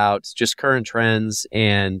most about just current trends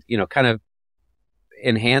and, kind of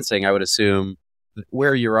enhancing, I would assume,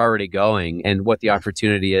 where you're already going and what the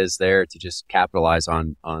opportunity is there to just capitalize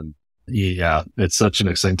on. Yeah, it's such an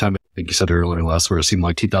exciting time. I think you said earlier last where it seemed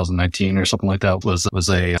like 2019 or something like that was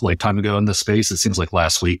a lifetime ago in this space. It seems like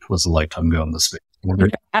last week was a lifetime ago in this space.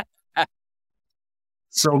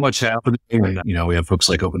 So much happening. And, we have folks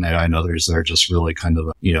like OpenAI and others that are just really kind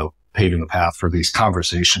of, paving the path for these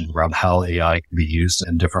conversations around how AI can be used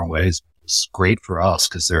in different ways. It's great for us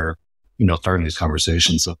because they're, starting these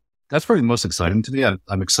conversations. So that's probably the most exciting to me.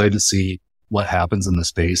 I'm excited to see what happens in the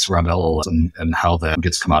space around LLMs and how that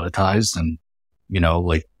gets commoditized. And,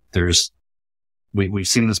 we've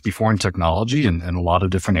seen this before in technology and a lot of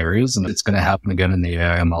different areas, and it's going to happen again in the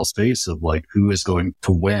AI ML space of who is going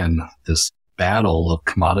to win this battle of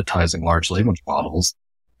commoditizing large language models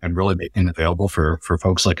and really making it available for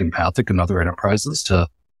folks like Empathic and other enterprises to,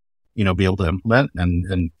 be able to implement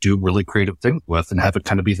and do really creative things with and have it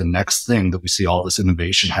kind of be the next thing that we see all this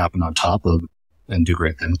innovation happen on top of and do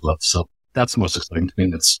great things with. So that's the most exciting to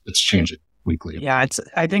me. It's changing. weekly. Yeah,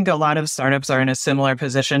 I think a lot of startups are in a similar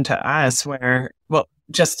position to us where, well,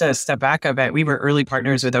 just to step back a bit, we were early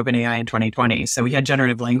partners with OpenAI in 2020. So we had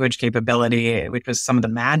generative language capability, which was some of the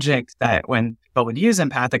magic that when people would use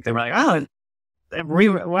Empathic, they were like, oh,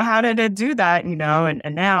 well, how did it do that?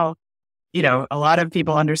 And now, a lot of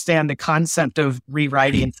people understand the concept of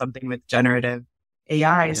rewriting something with generative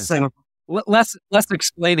AI. Yeah. So Less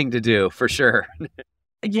explaining to do, for sure.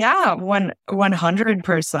 yeah,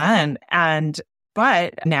 100%.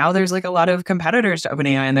 But now there's like a lot of competitors to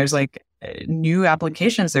OpenAI, and there's like new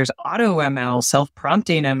applications. There's auto ML,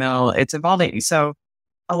 self-prompting ML. It's evolving. So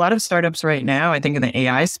a lot of startups right now, I think in the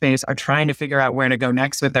AI space, are trying to figure out where to go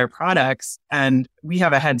next with their products. And we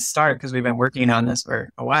have a head start because we've been working on this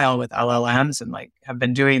for a while with LLMs and like have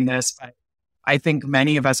been doing this. But I think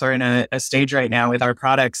many of us are in a stage right now with our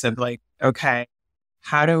products of like, okay,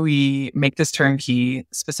 how do we make this turnkey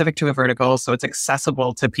specific to a vertical so it's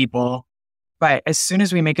accessible to people? But as soon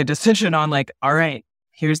as we make a decision on like, all right,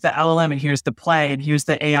 here's the LLM and here's the play and here's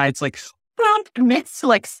the AI, it's like, it's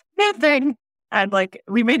like sniffing. And like,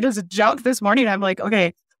 we made this joke this morning. I'm like,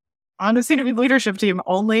 okay, on the senior leadership team,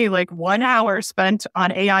 only like 1 hour spent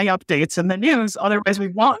on AI updates in the news. Otherwise we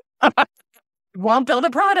won't build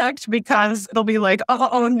a product because they'll be like,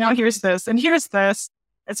 oh, now here's this and here's this.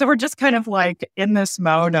 And so we're just kind of like in this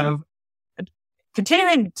mode of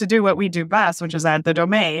continuing to do what we do best, which is add the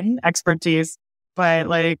domain expertise. But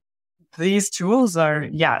like these tools are,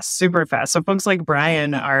 super fast. So folks like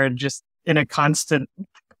Brian are just in a constant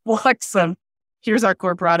flux of here's our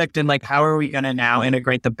core product and like, how are we going to now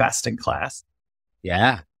integrate the best in class?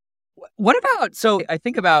 Yeah. What about, so I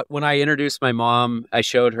think about when I introduced my mom, I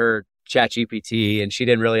showed her ChatGPT and she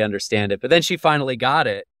didn't really understand it, but then she finally got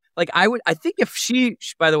it. Like I think if she,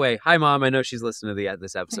 by the way, hi mom, I know she's listening to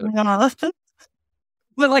this episode.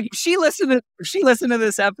 But like if she listened to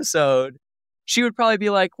this episode, she would probably be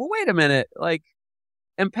like, well, wait a minute, like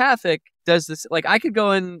Empathic does this. Like I could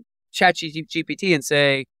go in ChatGPT and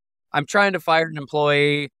say, I'm trying to fire an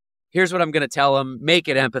employee. Here's what I'm going to tell them. Make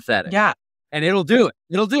it empathetic. Yeah. And it'll do it.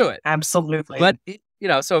 It'll do it. Absolutely. But,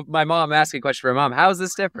 so my mom asking a question for my mom, how is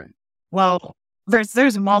this different? Well,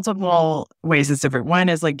 there's multiple ways it's different. One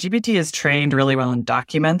is like GPT is trained really well in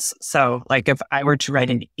documents. So like if I were to write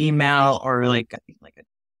an email or like a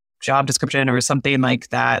job description or something like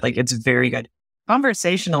that, like it's very good.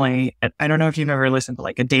 Conversationally, I don't know if you've ever listened to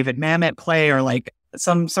like a David Mamet play or like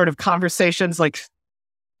some sort of conversations, like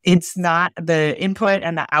it's not the input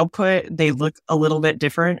and the output, they look a little bit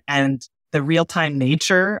different. And the real-time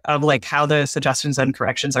nature of like how the suggestions and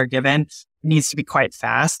corrections are given needs to be quite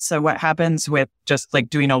fast. So what happens with just like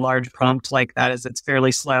doing a large prompt like that is it's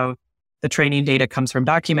fairly slow. The training data comes from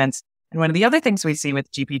documents. And one of the other things we see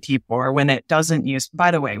with GPT-4 when it doesn't use,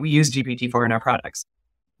 by the way, we use GPT-4 in our products.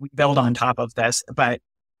 We build on top of this, but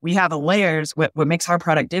we have layers. What makes our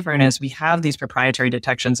product different is we have these proprietary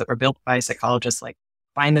detections that were built by psychologists, like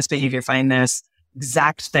find this behavior, find this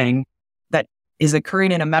exact thing that is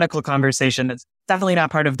occurring in a medical conversation. That's definitely not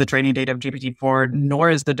part of the training data of GPT-4, nor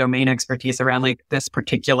is the domain expertise around like this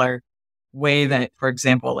particular way that, for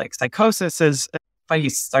example, like psychosis is, funny you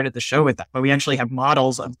started the show with that, but we actually have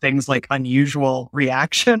models of things like unusual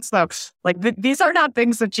reactions. So like these are not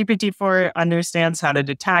things that GPT-4 understands how to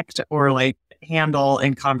detect or like handle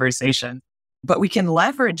in conversation, but we can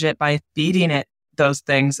leverage it by feeding it those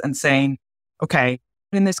things and saying, okay,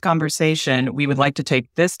 in this conversation, we would like to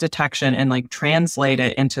take this detection and like translate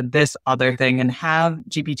it into this other thing and have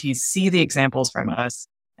GPT see the examples from us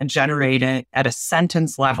and generate it at a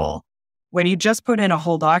sentence level. When you just put in a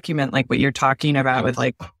whole document, like what you're talking about with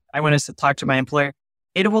like, I want to talk to my employer,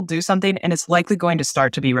 it will do something and it's likely going to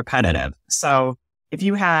start to be repetitive. So if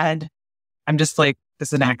you had, I'm just like, this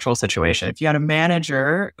is an actual situation. If you had a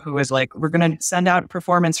manager who was like, we're going to send out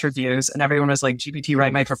performance reviews and everyone was like, GPT,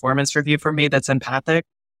 write my performance review for me that's empathic,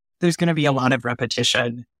 there's going to be a lot of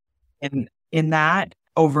repetition in that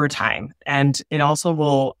over time. And it also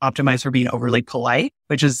will optimize for being overly polite,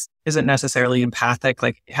 which isn't necessarily empathic,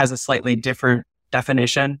 like it has a slightly different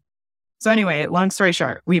definition. So anyway, long story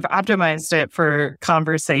short, we've optimized it for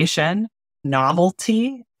conversation,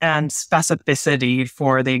 novelty, and specificity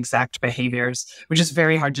for the exact behaviors, which is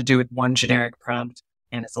very hard to do with one generic prompt.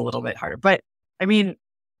 And it's a little bit harder. But I mean,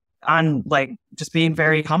 on like just being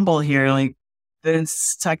very humble here, like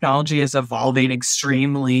this technology is evolving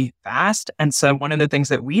extremely fast. And so one of the things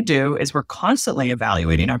that we do is we're constantly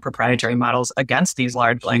evaluating our proprietary models against these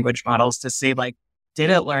large language models to see like, did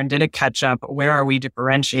it learn? Did it catch up? Where are we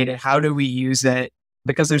differentiated? How do we use it?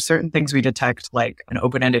 Because there's certain things we detect, like an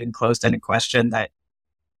open-ended and closed-ended question that,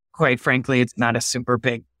 quite frankly, it's not a super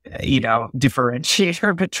big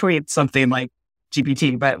differentiator between something like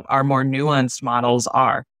GPT, but our more nuanced models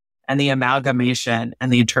are. And the amalgamation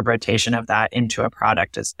and the interpretation of that into a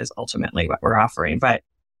product is ultimately what we're offering. But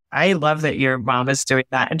I love that your mom is doing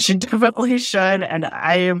that, and she definitely should. And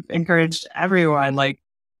I have encouraged everyone,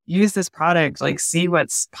 use this product, see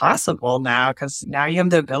what's possible now, because now you have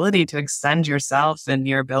the ability to extend yourself and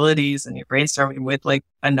your abilities and your brainstorming with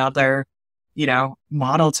another,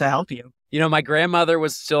 model to help you. My grandmother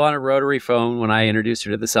was still on a rotary phone when I introduced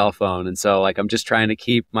her to the cell phone. And so I'm just trying to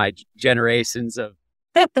keep my generations of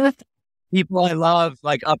people I love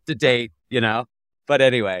up to date, But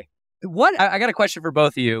anyway, I got a question for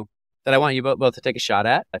both of you that I want you both to take a shot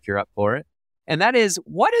at if you're up for it. And that is,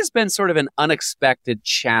 what has been sort of an unexpected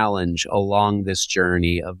challenge along this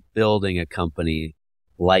journey of building a company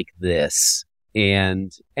like this?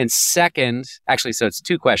 And second, actually, so it's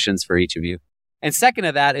two questions for each of you. And second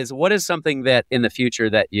to that is, what is something that in the future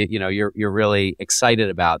that you're really excited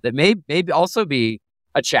about that may also be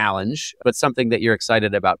a challenge, but something that you're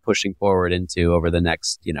excited about pushing forward into over the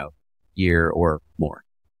next, year or more?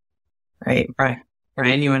 Right.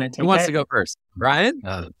 Brian, you want to take it? Who wants to go first? Brian?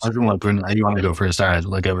 I was going to let Grin, you want to go first? All right,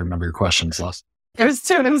 I remember your questions last. It was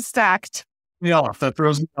two, it was stacked. Yeah, if that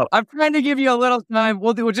throws me up. I'm trying to give you a little time.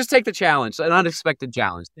 We'll just take the challenge, an unexpected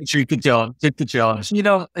challenge. Sure, you could take the challenge.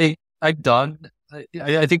 I've done.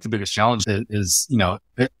 I think the biggest challenge is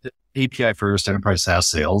API first enterprise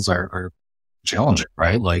SaaS sales are challenging,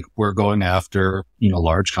 right? We're going after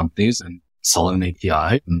large companies and selling an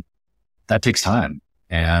API, and that takes time.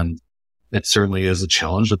 And it certainly is a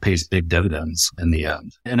challenge that pays big dividends in the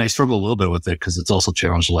end. And I struggle a little bit with it because it's also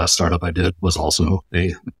challenged. The last startup I did was also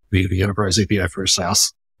a B2B enterprise API for a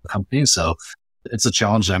SaaS company. So it's a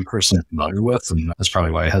challenge I'm personally familiar with. And that's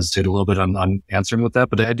probably why I hesitate a little bit on answering with that.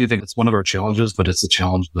 But I do think it's one of our challenges, but it's a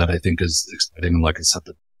challenge that I think is exciting. And like I said,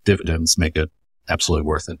 the dividends make it absolutely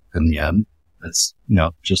worth it in the end. It's,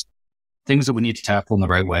 just things that we need to tackle in the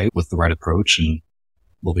right way with the right approach, and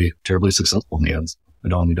we'll be terribly successful in the end. I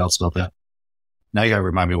don't have any doubts about that. Now you got to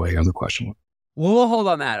remind me what your other question was. Well, we'll hold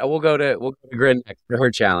on that. We'll go to Grin next for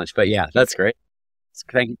her challenge. But yeah, that's great.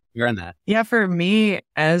 Thank you for hearing that. Yeah, for me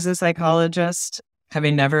as a psychologist,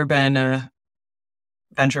 having never been a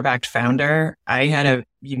venture-backed founder, I had a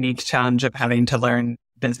unique challenge of having to learn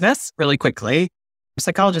business really quickly.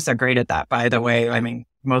 Psychologists are great at that, by the way. I mean,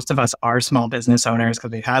 most of us are small business owners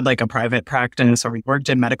because we had a private practice or we worked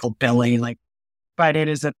in medical billing, but it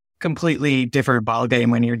is a completely different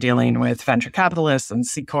ballgame when you're dealing with venture capitalists and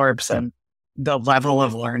C Corps, and the level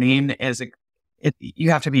of learning is,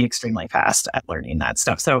 you have to be extremely fast at learning that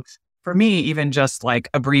stuff. So for me, even just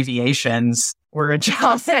abbreviations were a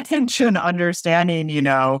challenge in understanding,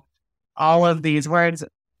 all of these words,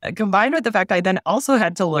 combined with the fact I then also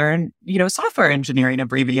had to learn, software engineering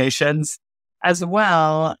abbreviations as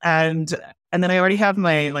well. And then I already have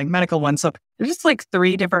my medical one. So there's just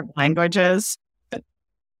three different languages.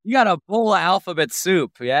 You got a full alphabet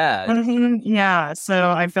soup. Yeah. Mm-hmm. Yeah. So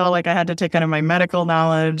I feel like I had to take kind of my medical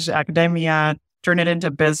knowledge, academia, turn it into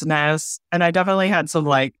business. And I definitely had some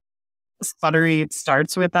sputtery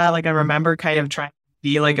starts with that. I remember kind of trying to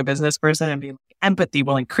be a business person and be empathy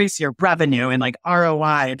will increase your revenue and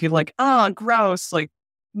ROI. And people oh, gross.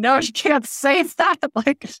 No, you can't say that.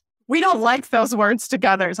 We don't like those words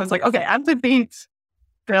together. So I was okay, empathy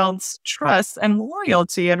builds trust and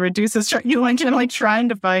loyalty and reduces stress. You trying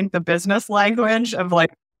to find the business language of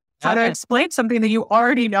how to explain something that you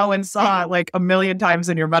already know and saw a million times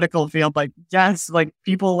in your medical field. Yes,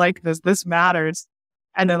 people like this matters.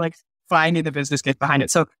 And then finding the business case behind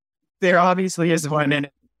it. So there obviously is one, and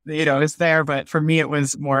is there. But for me, it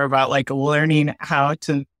was more about learning how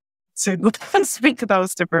to speak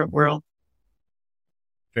those different worlds.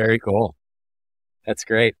 Very cool. That's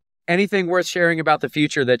great. Anything worth sharing about the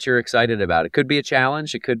future that you're excited about? It could be a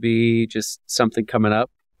challenge. It could be just something coming up.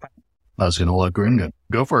 I was going to let Grin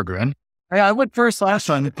go for it, Grin. I went first last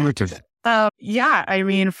time. Yeah, I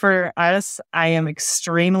mean, for us, I am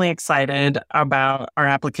extremely excited about our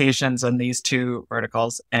applications in these two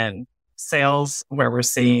verticals, and sales, where we're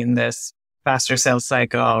seeing this faster sales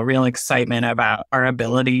cycle, real excitement about our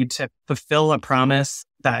ability to fulfill a promise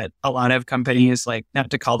that a lot of companies,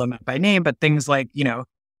 not to call them out by name, but things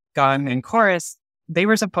Gong and Chorus, they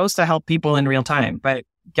were supposed to help people in real time. But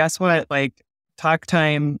guess what? Talk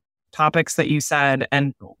time topics that you said,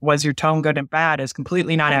 and was your tone good and bad, is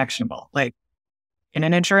completely not actionable. In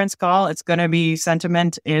an insurance call, it's going to be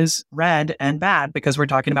sentiment is red and bad because we're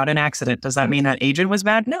talking about an accident. Does that mean that agent was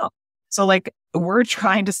bad? No. So we're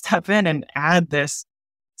trying to step in and add this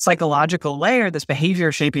psychological layer, this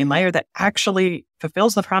behavior shaping layer that actually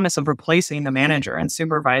fulfills the promise of replacing the manager and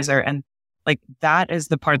supervisor. And like, that is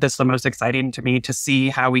the part that's the most exciting to me, to see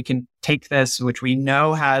how we can take this, which we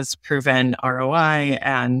know has proven ROI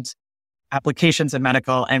and applications in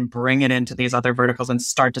medical, and bring it into these other verticals and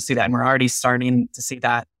start to see that. And we're already starting to see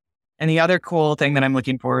that. And the other cool thing that I'm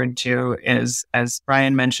looking forward to is, as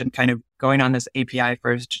Brian mentioned, kind of going on this API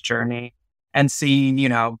first journey and seeing,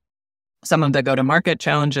 some of the go-to-market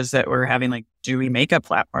challenges that we're having. Like, do we make a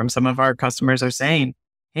platform? Some of our customers are saying,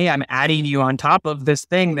 hey, I'm adding you on top of this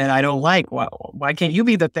thing that I don't like. Well, why can't you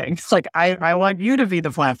be the thing? It's like, I want you to be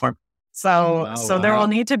the platform. So there will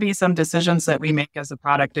need to be some decisions that we make as the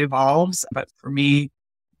product evolves. But for me,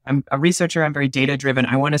 I'm a researcher. I'm very data-driven.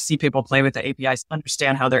 I want to see people play with the APIs,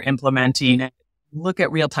 understand how they're implementing it, look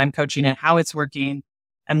at real-time coaching and how it's working,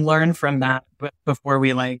 and learn from that before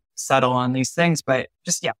we settle on these things. But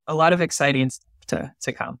just, a lot of exciting stuff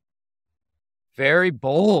to come. Very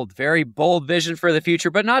bold vision for the future,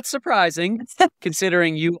 but not surprising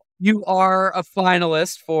considering you are a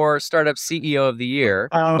finalist for Startup CEO of the Year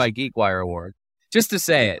by GeekWire Award. Just to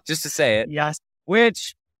say it. Yes.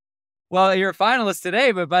 Which, well, you're a finalist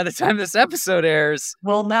today, but by the time this episode airs...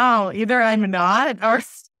 Well, no, either I'm not or...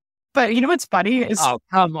 But you know what's funny is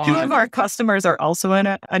come on. 2 of our customers are also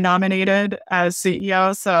nominated as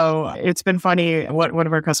CEO. So it's been funny. One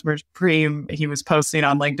of our customers, Preem, he was posting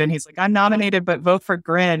on LinkedIn. He's like, I'm nominated, but vote for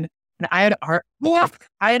Grin. And I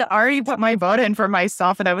had already put my vote in for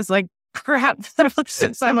myself. And I was like, crap.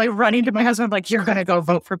 So I'm running to my husband, you're going to go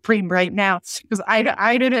vote for Preem right now. Because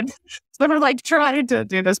I didn't. So we're trying to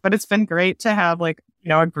do this, but it's been great to have a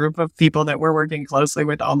group of people that we're working closely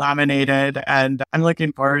with all nominated. And I'm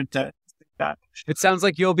looking forward to that. It sounds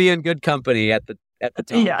like you'll be in good company at the top.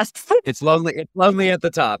 Yes. It's lonely at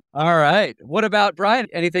the top. All right. What about Brian?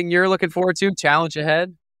 Anything you're looking forward to? Challenge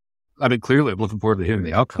ahead? I mean, clearly I'm looking forward to hearing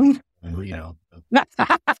the outcome.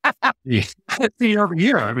 Year over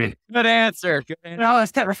year. I mean, good answer. No,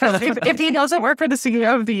 if he doesn't work for the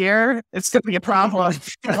CEO of the year, it's going to be a problem.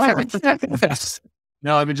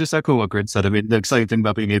 No, I mean, just echo what Grin said. I mean, the exciting thing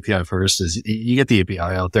about being API first is you get the API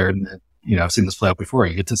out there, and I've seen this play out before.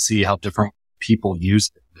 You get to see how different people use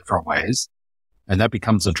it in different ways, and that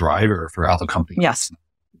becomes a driver for how the company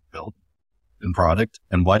built in product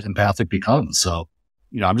and what Empathic becomes. So,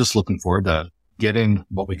 I'm just looking forward to getting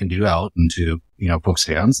what we can do out into, folks'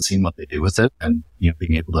 hands, seeing what they do with it, and,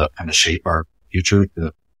 being able to kind of shape our future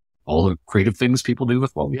to all the creative things people do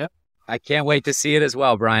with what we have. I can't wait to see it as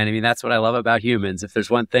well, Brian. I mean, that's what I love about humans. If there's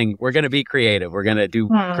one thing, we're going to be creative. We're going to do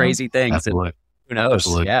crazy things. Absolutely. Who knows?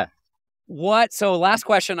 Absolutely. Yeah. So last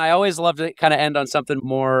question, I always love to kind of end on something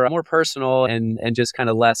more personal and just kind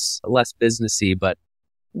of less businessy, but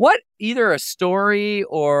what, either a story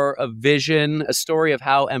or a vision, a story of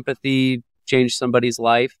how empathy changed somebody's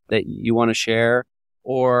life that you want to share,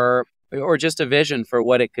 or just a vision for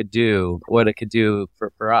what it could do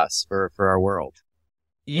for us, for our world?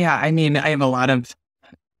 Yeah, I mean, I have a lot of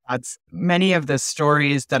thoughts. Many of the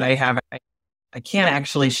stories that I have, I can't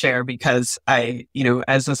actually share because I,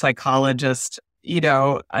 as a psychologist,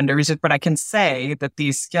 under research, but I can say that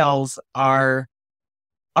these skills are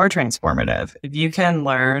transformative. If you can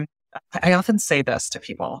learn, I often say this to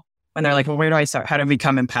people when they're like, well, where do I start? How to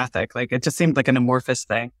become empathic? It just seems like an amorphous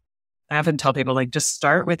thing. I often tell people, just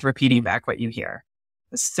start with repeating back what you hear.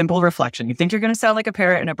 A simple reflection. You think you're going to sound like a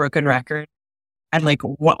parrot in a broken record? And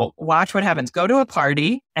watch what happens. Go to a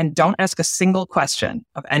party and don't ask a single question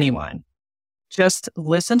of anyone. Just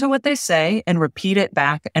listen to what they say and repeat it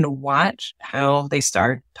back and watch how they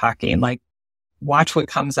start talking. Watch what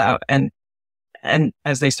comes out and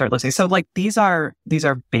as they start listening. So these are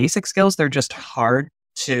basic skills. They're just hard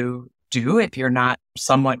to do if you're not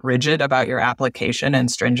somewhat rigid about your application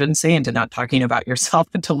and stringency, and to not talking about yourself,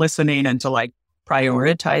 and to listening, and to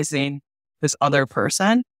prioritizing this other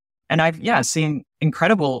person. And I've, seen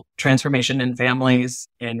incredible transformation in families,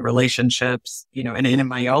 in relationships, and in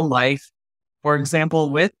my own life. For example,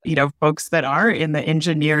 with, folks that are in the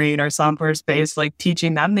engineering or software space,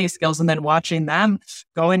 teaching them these skills and then watching them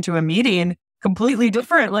go into a meeting completely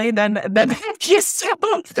differently than used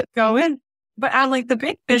to go in. But on the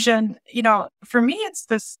big vision, for me, it's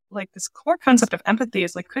this core concept of empathy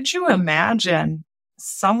is could you imagine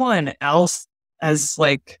someone else as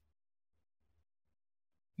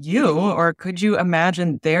you, or could you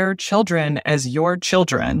imagine their children as your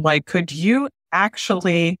children? Could you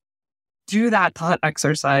actually do that thought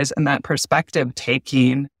exercise and that perspective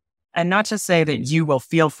taking, and not to say that you will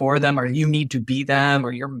feel for them or you need to be them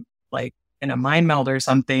or you're in a mind meld or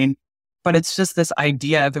something, But it's just this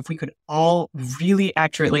idea of if we could all really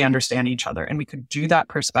accurately understand each other and we could do that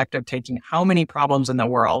perspective taking, how many problems in the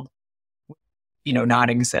world, not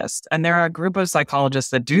exist. And there are a group of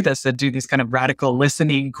psychologists that do this, that do these kind of radical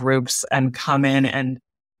listening groups and come in and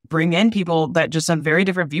bring in people that just have very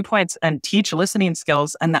different viewpoints and teach listening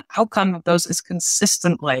skills. And the outcome of those is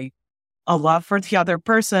consistently a love for the other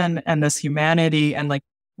person and this humanity. And like,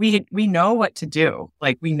 we know what to do.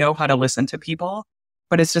 Like, we know how to listen to people,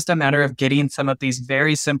 but it's just a matter of getting some of these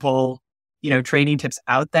very simple, training tips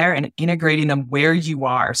out there and integrating them where you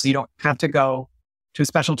are. So you don't have to go to a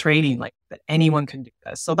special training, like that anyone can do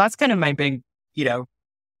this. So that's kind of my big,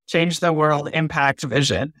 change the world impact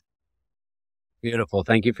vision. Beautiful.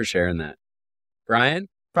 Thank you for sharing that. Brian,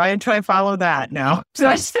 try and follow that now.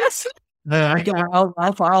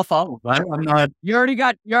 I'll follow. I'm not. You already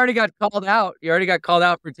got called out. You already got called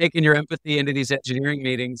out for taking your empathy into these engineering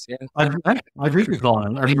meetings. Yeah. I agree with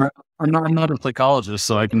Colin. I'm not a psychologist,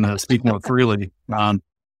 so I can speak more freely. So,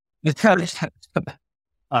 for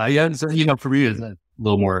me, it's a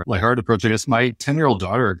little more lighthearted approach. I guess my 10-year-old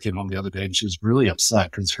daughter came home the other day and she was really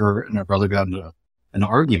upset because her and her brother got into an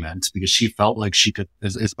argument because she felt like she could.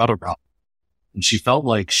 It's about a rock, and she felt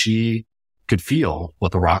like she could feel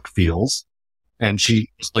what the rock feels. And she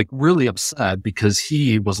was like really upset because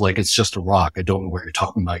he was like, it's just a rock. I don't know what you're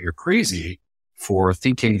talking about. You're crazy for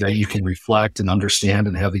thinking that you can reflect and understand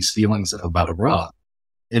and have these feelings about a rock.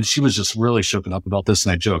 And she was just really shaken up about this.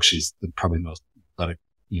 And I joke, she's probably the most pathetic,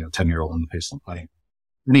 10-year-old in the face of playing.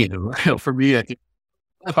 For me,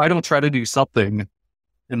 if I don't try to do something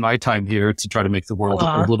in my time here to try to make the world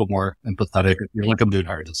a little more empathetic, you're like, I'm doing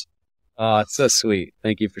hard. Oh, it's so sweet.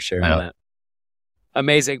 Thank you for sharing that.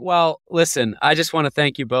 Amazing. Well, listen, I just want to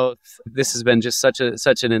thank you both. This has been just such an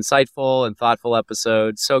insightful and thoughtful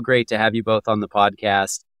episode. So great to have you both on the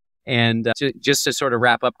podcast. And just to sort of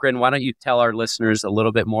wrap up, Grin, why don't you tell our listeners a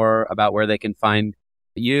little bit more about where they can find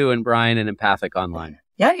you and Brian and Empathic online?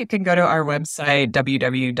 Yeah, you can go to our website,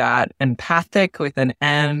 www.empathic with an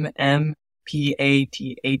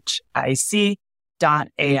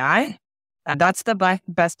MPATHIC.ai. That's the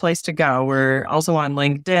best place to go. We're also on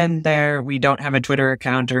LinkedIn there. We don't have a Twitter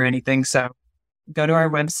account or anything. So go to our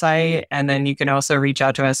website, and then you can also reach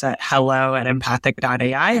out to us at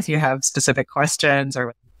hello@empathic.ai if you have specific questions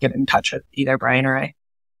or get in touch with either Brian or I.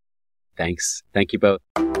 Thanks. Thank you both.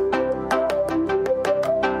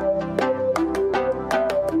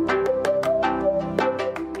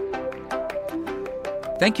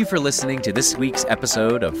 Thank you for listening to this week's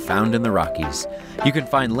episode of Found in the Rockies. You can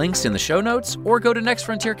find links in the show notes or go to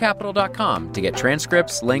nextfrontiercapital.com to get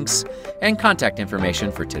transcripts, links, and contact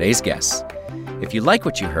information for today's guests. If you like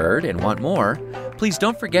what you heard and want more, please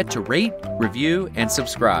don't forget to rate, review, and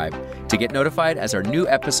subscribe to get notified as our new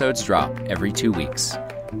episodes drop every 2 weeks.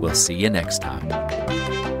 We'll see you next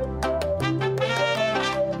time.